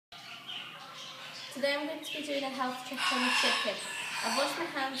Today I'm going to be doing a health check on the chicken. I've washed my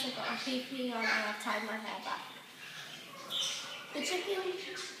hands, I've got my PPE on and I've tied my hair back. The chicken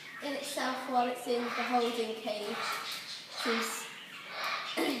in itself, while it's in the holding cage, seems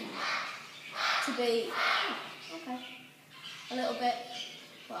to be a little bit,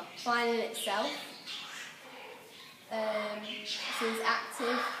 fine in itself. It seems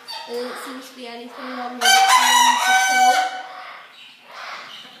active. There doesn't seem to be anything wrong with its lungs at all.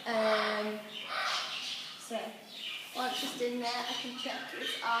 So, once it's in there, I can check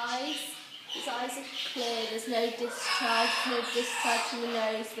its eyes. Its eyes are clear, there's no discharge from the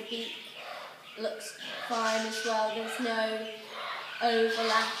nose, the beak looks fine as well, there's no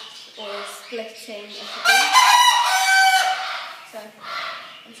overlap or splitting of the beak. So,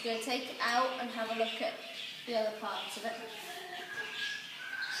 I'm just going to take it out and have a look at the other parts of it.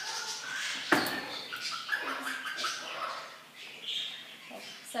 Okay,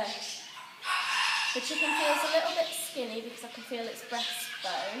 so, the chicken feels a little bit skinny because I can feel its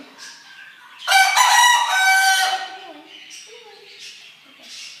breastbone.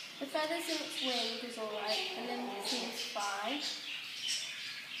 The feathers in its wing is alright, and then it seems fine.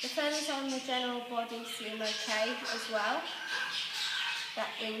 The feathers on the general body seem okay as well. That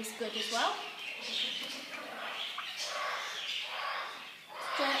wing's good as well.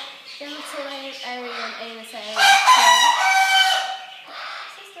 Genital area and anus area clear.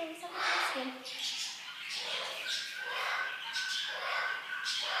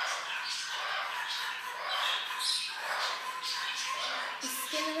 The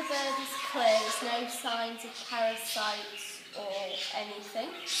skin of the bird is clear, there's no signs of parasites or anything.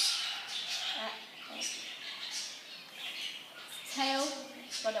 Its tail,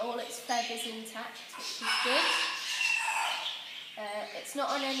 got all its feathers intact, which is good. It's not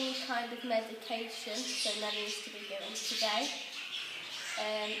on any kind of medication, so none needs to be given today.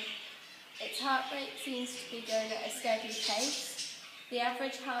 Its heart rate seems to be going at a steady pace. The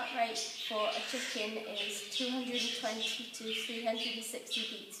average heart rate for a chicken is 220 to 360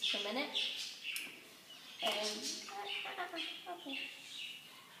 beats per minute.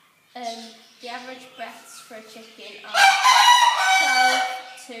 The average breaths for a chicken are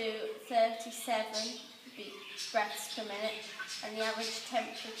 12 to 37 breaths per minute, and the average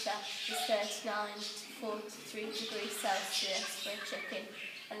temperature is 39 to 43 degrees Celsius for a chicken,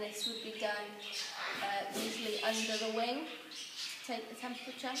 and this would be done usually under the wing to take the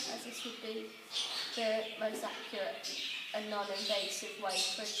temperature, as this would be the most accurate and non-invasive way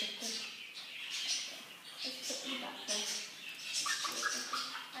for a chicken. Let's put the